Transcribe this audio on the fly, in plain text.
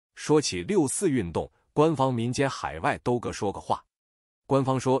说起六四运动，官方、民间、海外都各说个话。官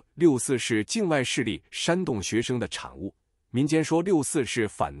方说六四是境外势力煽动学生的产物，民间说六四是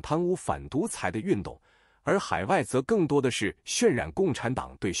反贪污、反独裁的运动，而海外则更多的是渲染共产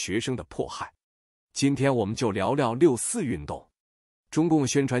党对学生的迫害。今天我们就聊聊六四运动。中共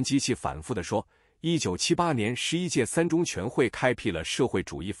宣传机器反复地说，1978年11届三中全会开辟了社会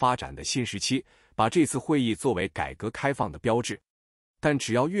主义发展的新时期，把这次会议作为改革开放的标志。但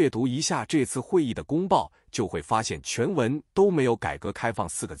只要阅读一下这次会议的公报，就会发现全文都没有改革开放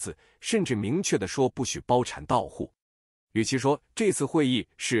4个字，甚至明确地说不许包产到户。与其说这次会议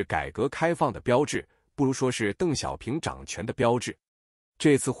是改革开放的标志，不如说是邓小平掌权的标志。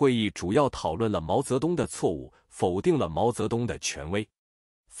这次会议主要讨论了毛泽东的错误，否定了毛泽东的权威。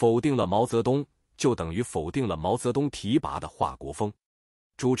否定了毛泽东，就等于否定了毛泽东提拔的华国锋。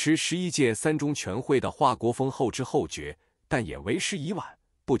主持11届三中全会的华国锋后知后觉，但也为时已晚，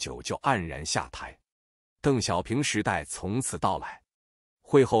不久就黯然下台。邓小平时代从此到来。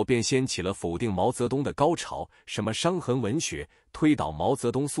会后便掀起了否定毛泽东的高潮，什么伤痕文学、推倒毛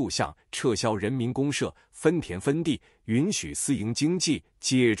泽东塑像、撤销人民公社、分田分地、允许私营经济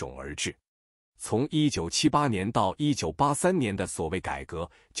接踵而至。从1978年到1983年的所谓改革，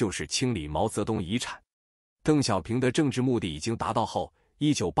就是清理毛泽东遗产。邓小平的政治目的已经达到后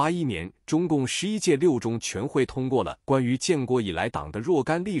，1981年中共11届六中全会通过了关于建国以来党的若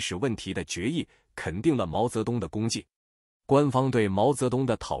干历史问题的决议，肯定了毛泽东的功绩。官方对毛泽东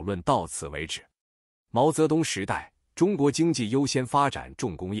的讨论到此为止。毛泽东时代，中国经济优先发展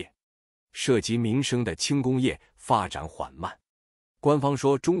重工业，涉及民生的轻工业发展缓慢。官方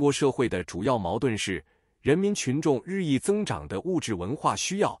说中国社会的主要矛盾是人民群众日益增长的物质文化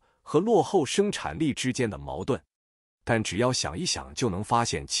需要和落后生产力之间的矛盾，但只要想一想就能发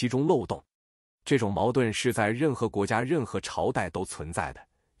现其中漏洞。这种矛盾是在任何国家、任何朝代都存在的，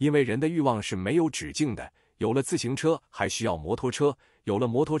因为人的欲望是没有止境的。有了自行车还需要摩托车，有了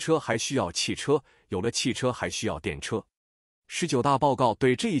摩托车还需要汽车，有了汽车还需要电车。19大报告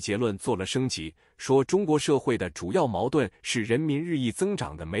对这一结论做了升级，说中国社会的主要矛盾是人民日益增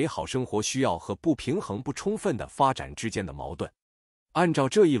长的美好生活需要和不平衡不充分的发展之间的矛盾。按照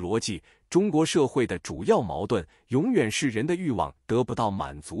这一逻辑，中国社会的主要矛盾永远是人的欲望得不到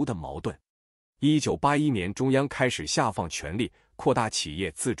满足的矛盾。1981年中央开始下放权力，扩大企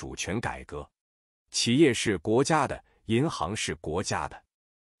业自主权改革。企业是国家的，银行是国家的，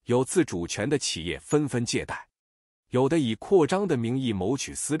有自主权的企业纷纷借贷，有的以扩张的名义谋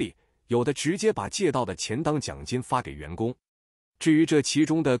取私利，有的直接把借到的钱当奖金发给员工。至于这其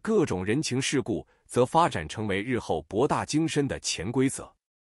中的各种人情世故，则发展成为日后博大精深的潜规则。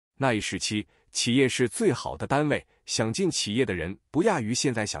那一时期，企业是最好的单位，想进企业的人不亚于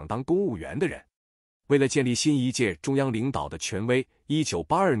现在想当公务员的人。为了建立新一届中央领导的权威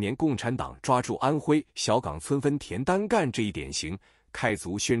，1982年共产党抓住安徽小岗村分田单干这一典型，开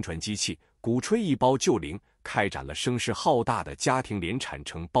足宣传机器，鼓吹一包就零，开展了声势浩大的家庭联产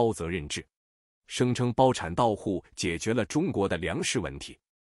承包责任制，声称包产到户解决了中国的粮食问题。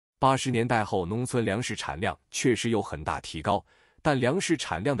80年代后，农村粮食产量确实有很大提高，但粮食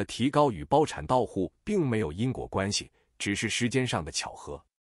产量的提高与包产到户并没有因果关系，只是时间上的巧合。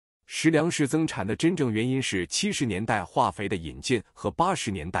食粮食增产的真正原因是70年代化肥的引进和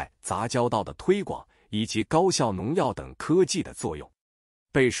80年代杂交稻的推广，以及高效农药等科技的作用。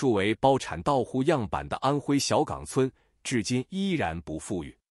被树为包产到户样板的安徽小岗村，至今依然不富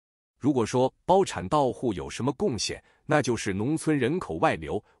裕。如果说包产到户有什么贡献，那就是农村人口外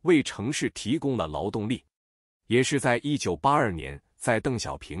流，为城市提供了劳动力。也是在1982年，在邓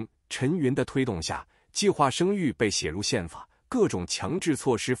小平、陈云的推动下，计划生育被写入宪法，各种强制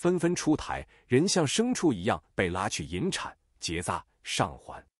措施纷纷出台，人像牲畜一样被拉去引产、结扎、上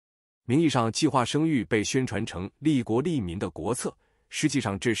环。名义上计划生育被宣传成利国利民的国策，实际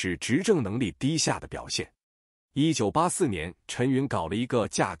上这是执政能力低下的表现。1984年，陈云搞了一个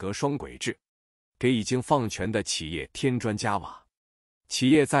价格双轨制，给已经放权的企业添砖加瓦。企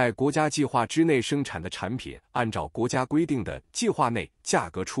业在国家计划之内生产的产品，按照国家规定的计划内价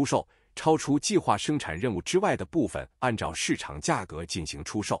格出售，超出计划生产任务之外的部分，按照市场价格进行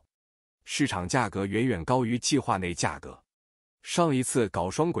出售。市场价格远远高于计划内价格。上一次搞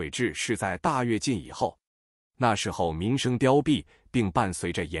双轨制是在大跃进以后，那时候民生凋敝，并伴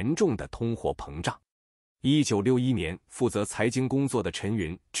随着严重的通货膨胀。1961年，负责财经工作的陈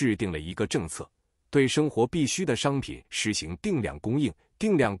云制定了一个政策，对生活必需的商品实行定量供应，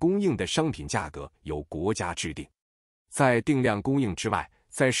定量供应的商品价格由国家制定。在定量供应之外，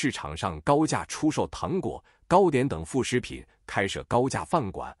在市场上高价出售糖果、糕点等副食品，开设高价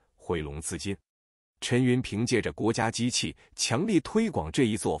饭馆，回笼资金。陈云凭借着国家机器强力推广这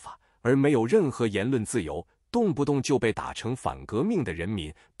一做法，而没有任何言论自由，动不动就被打成反革命的人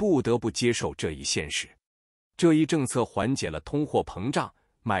民不得不接受这一现实。这一政策缓解了通货膨胀，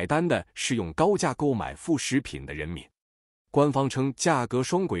买单的是用高价购买副食品的人民。官方称价格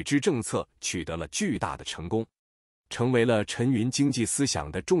双轨制政策取得了巨大的成功，成为了陈云经济思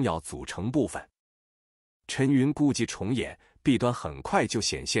想的重要组成部分。陈云故伎重演，弊端很快就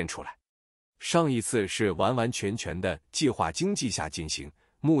显现出来。上一次是完完全全的计划经济下进行，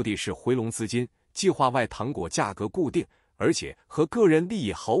目的是回笼资金，计划外糖果价格固定，而且和个人利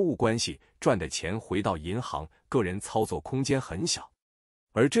益毫无关系，赚的钱回到银行，个人操作空间很小。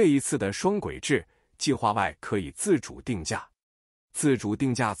而这一次的双轨制，计划外可以自主定价，自主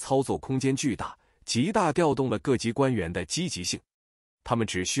定价操作空间巨大，极大调动了各级官员的积极性。他们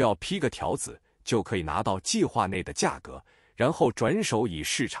只需要批个条子，就可以拿到计划内的价格，然后转手以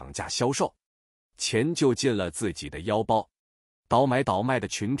市场价销售，钱就进了自己的腰包。倒买倒卖的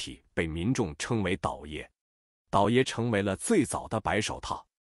群体被民众称为倒爷，倒爷成为了最早的白手套。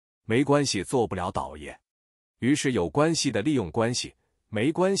没关系做不了倒爷，于是有关系的利用关系，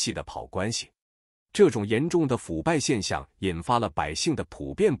没关系的跑关系。这种严重的腐败现象引发了百姓的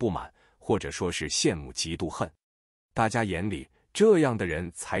普遍不满，或者说是羡慕嫉妒恨。大家眼里这样的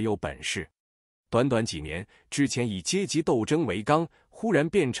人才有本事。短短几年，之前以阶级斗争为纲，忽然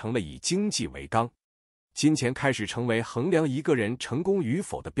变成了以经济为纲。金钱开始成为衡量一个人成功与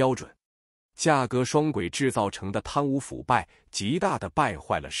否的标准。价格双轨制造成的贪污腐败，极大地败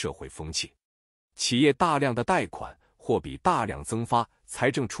坏了社会风气。企业大量的贷款，货币大量增发，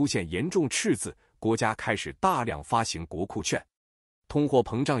财政出现严重赤字，国家开始大量发行国库券。通货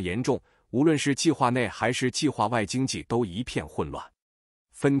膨胀严重，无论是计划内还是计划外经济都一片混乱。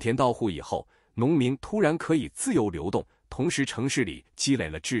分田到户以后，农民突然可以自由流动，同时城市里积累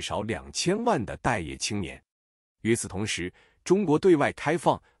了至少2000万的待业青年。与此同时，中国对外开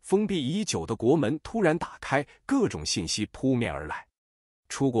放，封闭已久的国门突然打开，各种信息扑面而来，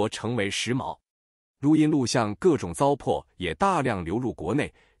出国成为时髦。录音录像各种糟粕也大量流入国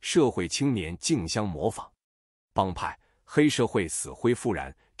内，社会青年竞相模仿。帮派、黑社会死灰复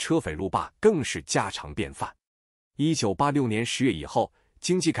燃，车匪路霸更是家常便饭。1986年10月以后，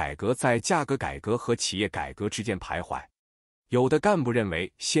经济改革在价格改革和企业改革之间徘徊。有的干部认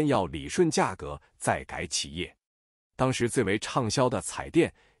为先要理顺价格，再改企业。当时最为畅销的彩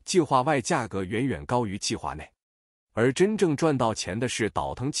电，计划外价格远远高于计划内，而真正赚到钱的是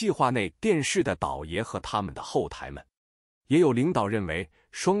倒腾计划内电视的倒爷和他们的后台们。也有领导认为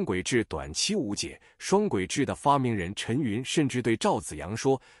双轨制短期无解，双轨制的发明人陈云甚至对赵紫阳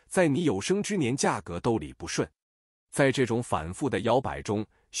说，在你有生之年价格都理不顺。在这种反复的摇摆中，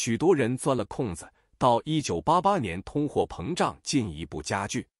许多人钻了空子，到1988年通货膨胀进一步加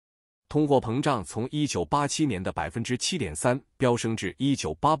剧。通货膨胀从1987年的 7.3% 飙升至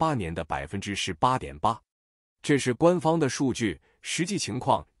1988年的 18.8%。这是官方的数据，实际情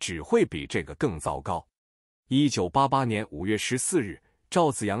况只会比这个更糟糕。1988年5月14日，赵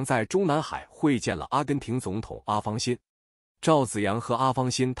紫阳在中南海会见了阿根廷总统阿方辛。赵紫阳和阿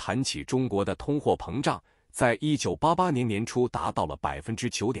方辛谈起中国的通货膨胀，在1988年年初达到了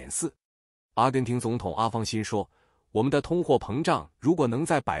 9.4%。阿根廷总统阿方辛说，我们的通货膨胀如果能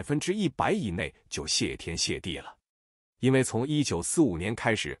在 100% 以内，就谢天谢地了。因为从1945年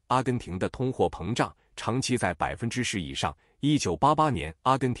开始，阿根廷的通货膨胀长期在 10% 以上，1988年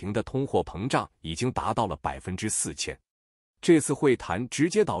阿根廷的通货膨胀已经达到了 4000%。这次会谈直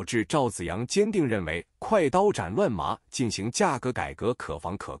接导致赵紫阳坚定认为快刀斩乱麻，进行价格改革可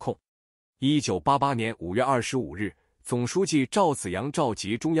防可控。1988年5月25日，总书记赵紫阳召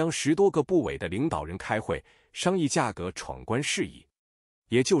集中央10多个部委的领导人开会，商议价格闯关事宜，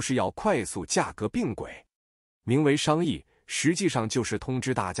也就是要快速价格并轨。名为商议，实际上就是通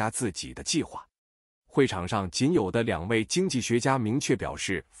知大家自己的计划。会场上仅有的2位经济学家明确表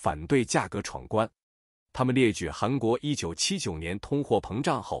示反对价格闯关。他们列举韩国1979年通货膨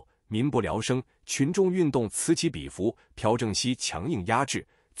胀后民不聊生，群众运动此起彼伏，朴正熙强硬压制，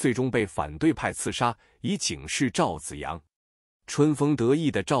最终被反对派刺杀，以警示赵紫阳。春风得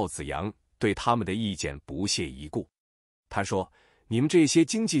意的赵紫阳对他们的意见不屑一顾。他说，你们这些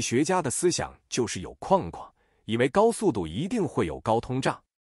经济学家的思想就是有框框，以为高速度一定会有高通胀，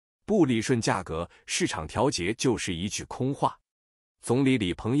不理顺价格，市场调节就是一句空话。总理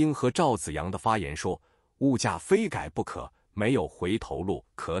李鹏英和赵紫阳的发言说，物价非改不可，没有回头路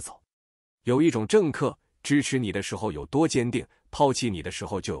可走。有一种政客，支持你的时候有多坚定，抛弃你的时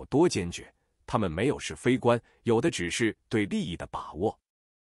候就有多坚决。他们没有是非观，有的只是对利益的把握。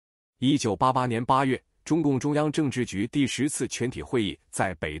1988年8月，中共中央政治局第10次全体会议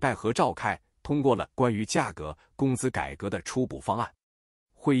在北戴河召开，通过了关于价格、工资改革的初步方案。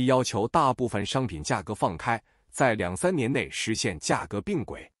会议要求大部分商品价格放开，在2-3年内实现价格并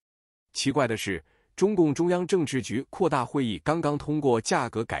轨。奇怪的是，中共中央政治局扩大会议刚刚通过价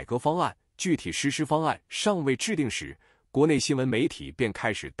格改革方案，具体实施方案尚未制定时，国内新闻媒体便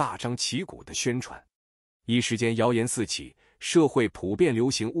开始大张旗鼓的宣传。一时间谣言四起，社会普遍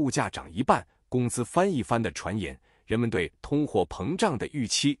流行物价涨一半、工资翻一番的传言，人们对通货膨胀的预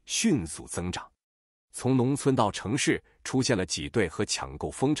期迅速增长。从农村到城市，出现了挤兑和抢购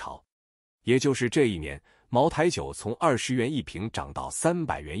风潮。也就是这一年，茅台酒从20元一瓶涨到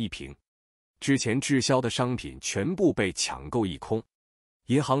300元一瓶，之前滞销的商品全部被抢购一空。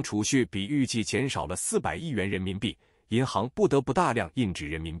银行储蓄比预计减少了400亿元人民币，银行不得不大量印制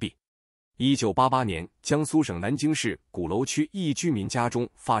人民币。1988年，江苏省南京市鼓楼区一居民家中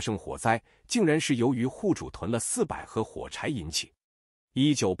发生火灾，竟然是由于户主囤了400盒火柴引起。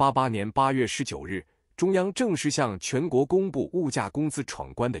1988年8月19日，中央正式向全国公布物价工资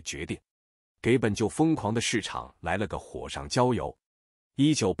闯关的决定，给本就疯狂的市场来了个火上浇油。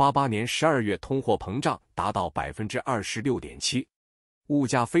1988年12月，通货膨胀达到 26.7%， 物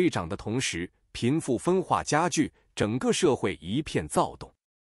价飞涨的同时，贫富分化加剧，整个社会一片躁动。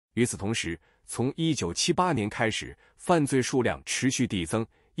与此同时，从1978年开始，犯罪数量持续递增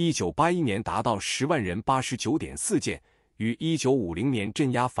，1981年达到10万人89.4件，与1950年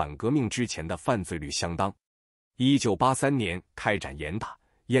镇压反革命之前的犯罪率相当。1983年开展严打，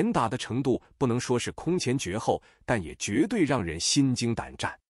严打的程度不能说是空前绝后，但也绝对让人心惊胆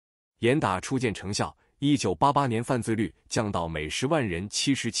战。严打初见成效，1988年犯罪率降到每10万人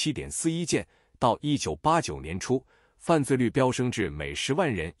77.41件，到1989年初，犯罪率飙升至每10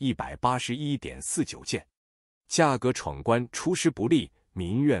万人181.49件。价格闯关出师不利，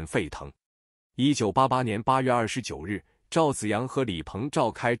民怨沸腾。1988年8月29日，赵紫阳和李鹏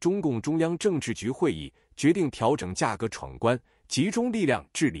召开中共中央政治局会议，决定调整价格闯关，集中力量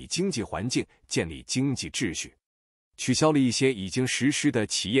治理经济环境，建立经济秩序，取消了一些已经实施的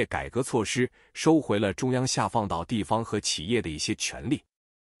企业改革措施，收回了中央下放到地方和企业的一些权利。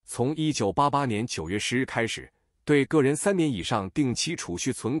从1988年9月10日开始，对个人3年以上定期储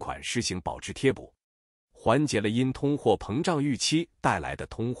蓄存款实行保值贴补，缓解了因通货膨胀预期带来的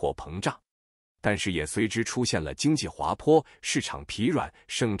通货膨胀，但是也随之出现了经济滑坡、市场疲软、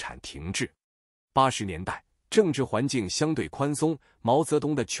生产停滞。80年代，政治环境相对宽松，毛泽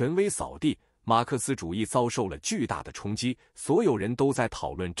东的权威扫地，马克思主义遭受了巨大的冲击，所有人都在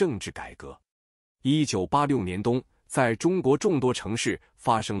讨论政治改革。1986年冬，在中国众多城市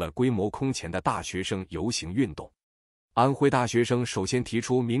发生了规模空前的大学生游行运动。安徽大学生首先提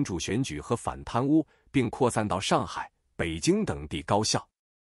出民主选举和反贪污，并扩散到上海、北京等地高校。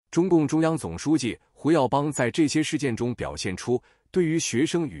中共中央总书记胡耀邦在这些事件中表现出对于学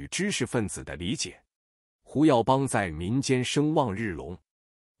生与知识分子的理解。胡耀邦在民间声望日隆。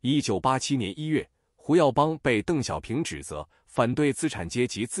1987年1月，胡耀邦被邓小平指责反对资产阶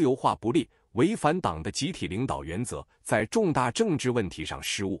级自由化不力，违反党的集体领导原则，在重大政治问题上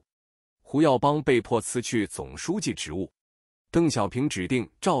失误。胡耀邦被迫辞去总书记职务，邓小平指定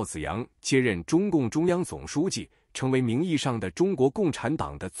赵紫阳接任中共中央总书记，成为名义上的中国共产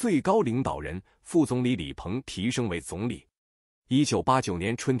党的最高领导人，副总理李鹏提升为总理。1989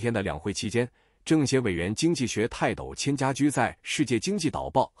年春天的两会期间，政协委员经济学泰斗千家驹在《世界经济导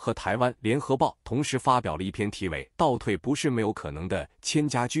报》和台湾联合报同时发表了一篇题为《倒退不是没有可能的千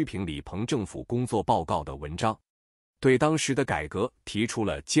家驹评李鹏政府工作报告》的文章，对当时的改革提出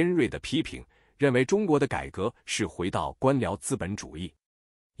了尖锐的批评，认为中国的改革是回到官僚资本主义。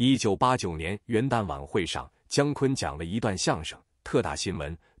1989年元旦晚会上，姜昆讲了一段相声，特大新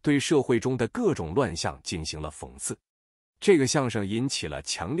闻，对社会中的各种乱象进行了讽刺。这个相声引起了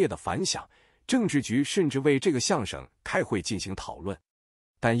强烈的反响，政治局甚至为这个相声开会进行讨论，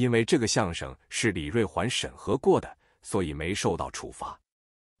但因为这个相声是李瑞环审核过的，所以没受到处罚。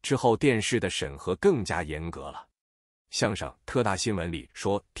之后电视的审核更加严格了。相声特大新闻里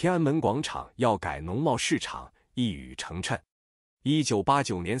说天安门广场要改农贸市场，一语成谶。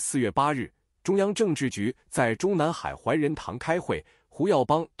1989年4月8日，中央政治局在中南海怀仁堂开会，胡耀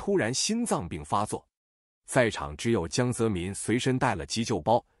邦突然心脏病发作，在场只有江泽民随身带了急救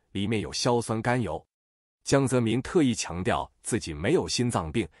包，里面有硝酸甘油。江泽民特意强调自己没有心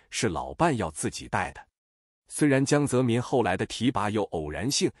脏病，是老伴要自己带的。虽然江泽民后来的提拔有偶然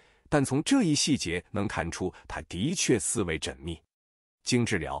性，但从这一细节能看出他的确思维缜密。经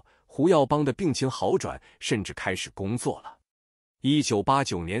治疗，胡耀邦的病情好转，甚至开始工作了。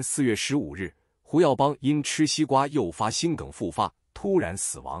1989年4月15日，胡耀邦因吃西瓜诱发心梗复发，突然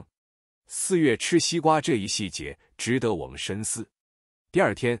死亡。4月吃西瓜这一细节值得我们深思。第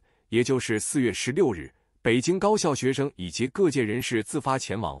二天也就是4月16日，北京高校学生以及各界人士自发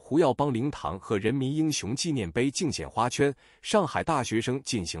前往胡耀邦灵堂和人民英雄纪念碑敬献花圈。上海大学生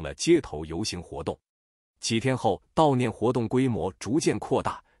进行了街头游行活动。几天后，悼念活动规模逐渐扩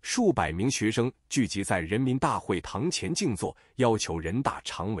大，数百名学生聚集在人民大会堂前静坐，要求人大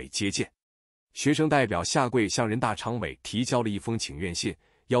常委接见。学生代表下跪向人大常委提交了一封请愿信，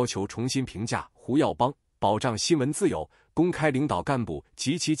要求重新评价胡耀邦，保障新闻自由，公开领导干部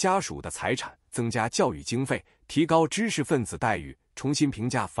及其家属的财产，增加教育经费，提高知识分子待遇，重新评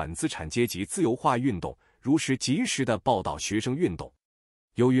价反资产阶级自由化运动，如实及时地报道学生运动。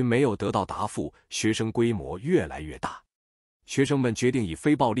由于没有得到答复，学生规模越来越大。学生们决定以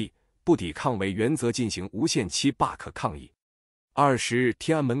非暴力、不抵抗为原则进行无限期罢课抗议。20日，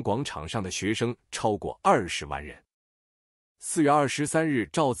天安门广场上的学生超过20万人。4月23日，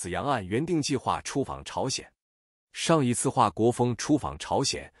赵紫阳按原定计划出访朝鲜。上一次华国锋出访朝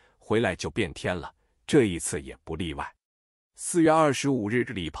鲜，回来就变天了，这一次也不例外。4月25日，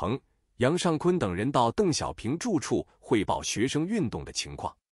李鹏、杨尚昆等人到邓小平住处汇报学生运动的情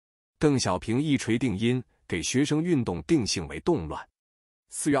况。邓小平一锤定音，给学生运动定性为动乱。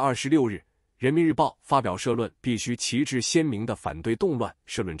4月26日，人民日报发表社论，必须旗帜鲜明地反对动乱。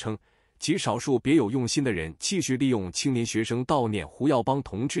社论称，极少数别有用心的人继续利用青年学生悼念胡耀邦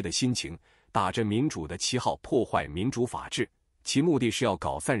同志的心情，打着民主的旗号破坏民主法治，其目的是要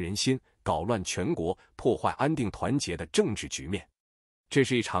搞散人心，搞乱全国，破坏安定团结的政治局面。这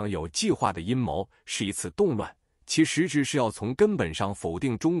是一场有计划的阴谋，是一次动乱，其实质是要从根本上否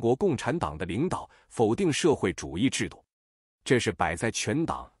定中国共产党的领导，否定社会主义制度。这是摆在全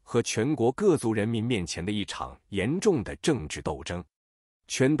党和全国各族人民面前的一场严重的政治斗争。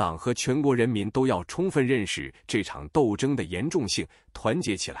全党和全国人民都要充分认识这场斗争的严重性，团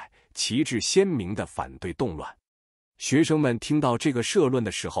结起来，旗帜鲜明地反对动乱。学生们听到这个社论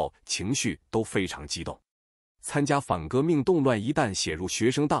的时候，情绪都非常激动。参加反革命动乱一旦写入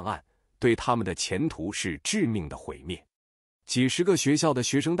学生档案，对他们的前途是致命的毁灭。几十个学校的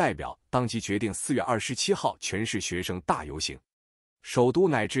学生代表当即决定4月27号全市学生大游行，首都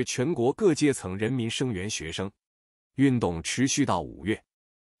乃至全国各阶层人民声援学生。运动持续到5月。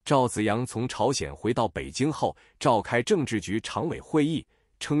赵紫阳从朝鲜回到北京后，召开政治局常委会议，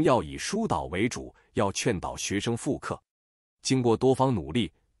称要以疏导为主，要劝导学生复课。经过多方努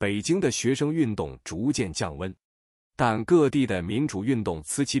力，北京的学生运动逐渐降温，但各地的民主运动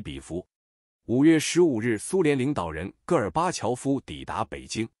此起彼伏。5月15日，苏联领导人戈尔巴乔夫抵达北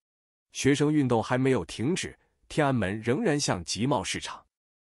京，学生运动还没有停止，天安门仍然像集贸市场。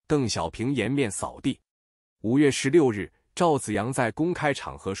邓小平颜面扫地。5月16日，赵紫阳在公开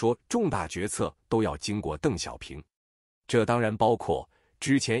场合说，重大决策都要经过邓小平，这当然包括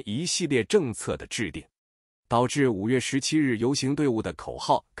之前一系列政策的制定，导致5月17日游行队伍的口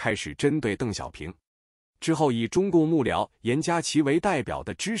号开始针对邓小平。之后，以中共幕僚严家琪为代表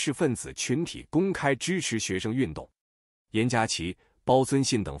的知识分子群体公开支持学生运动。严家琪、包尊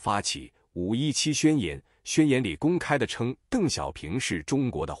信等发起517宣言，宣言里公开地称邓小平是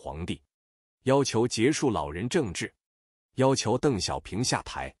中国的皇帝，要求结束老人政治，要求邓小平下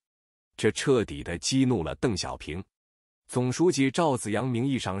台。这彻底地激怒了邓小平。总书记赵紫阳名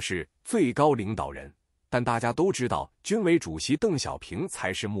义上是最高领导人，但大家都知道军委主席邓小平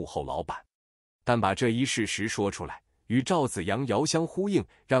才是幕后老板。但把这一事实说出来，与赵紫阳遥相呼应，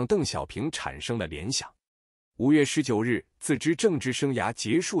让邓小平产生了联想。5月19日，自知政治生涯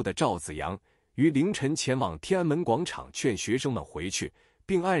结束的赵紫阳于凌晨前往天安门广场劝学生们回去，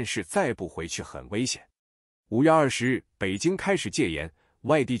并暗示再不回去很危险。5月20日，北京开始戒严，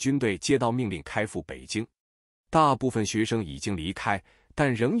外地军队接到命令开赴北京。大部分学生已经离开，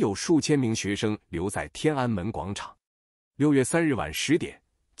但仍有数千名学生留在天安门广场。6月3日晚10点，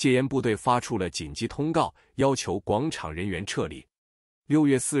戒严部队发出了紧急通告，要求广场人员撤离。6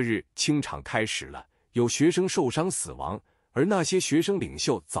月4日，清场开始了，有学生受伤死亡，而那些学生领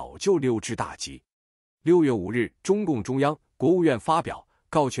袖早就溜之大吉。6月5日，中共中央、国务院发表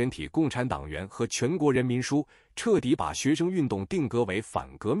告全体共产党员和全国人民书，彻底把学生运动定格为反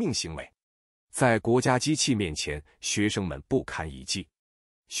革命行为。在国家机器面前，学生们不堪一击，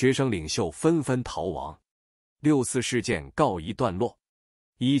学生领袖纷纷逃亡。六四事件告一段落。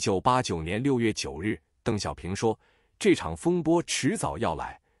1989年6月9日，邓小平说，这场风波迟早要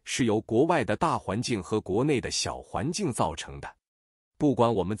来，是由国外的大环境和国内的小环境造成的。不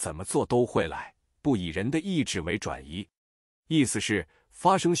管我们怎么做都会来，不以人的意志为转移。意思是，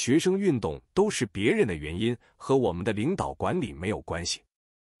发生学生运动都是别人的原因，和我们的领导管理没有关系。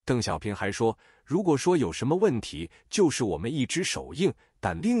邓小平还说，如果说有什么问题，就是我们一只手硬，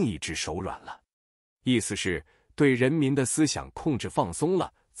但另一只手软了。意思是对人民的思想控制放松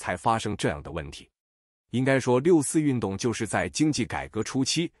了，才发生这样的问题。应该说，六四运动就是在经济改革初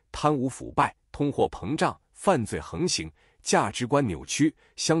期，贪污腐败、通货膨胀、犯罪横行、价值观扭曲、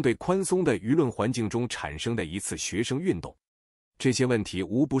相对宽松的舆论环境中产生的一次学生运动。这些问题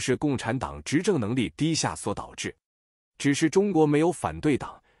无不是共产党执政能力低下所导致，只是中国没有反对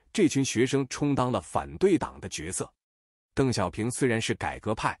党，这群学生充当了反对党的角色。邓小平虽然是改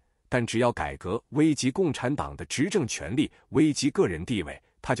革派，但只要改革危及共产党的执政权力，危及个人地位，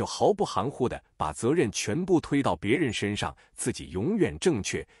他就毫不含糊地把责任全部推到别人身上，自己永远正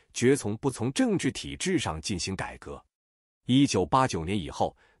确，绝从不从政治体制上进行改革。1989年以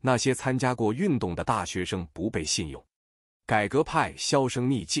后，那些参加过运动的大学生不被信用，改革派销声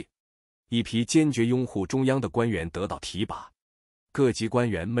匿迹，一批坚决拥护中央的官员得到提拔，各级官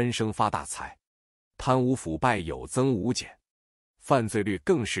员闷声发大财，贪污腐败有增无减，犯罪率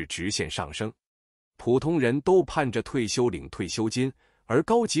更是直线上升。普通人都盼着退休领退休金，而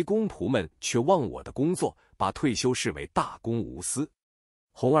高级公仆们却忘我的工作，把退休视为大公无私。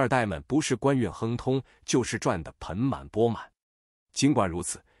红二代们不是官运亨通，就是赚得盆满钵满。尽管如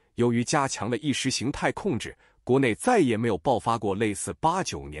此，由于加强了意识形态控制，国内再也没有爆发过类似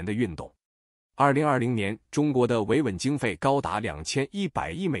89年的运动。2020年，中国的维稳经费高达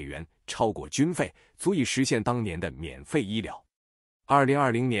2100亿美元，超过军费，足以实现当年的免费医疗。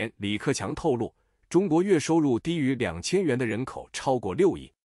2020年，李克强透露，中国月收入低于2000元的人口超过6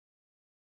亿。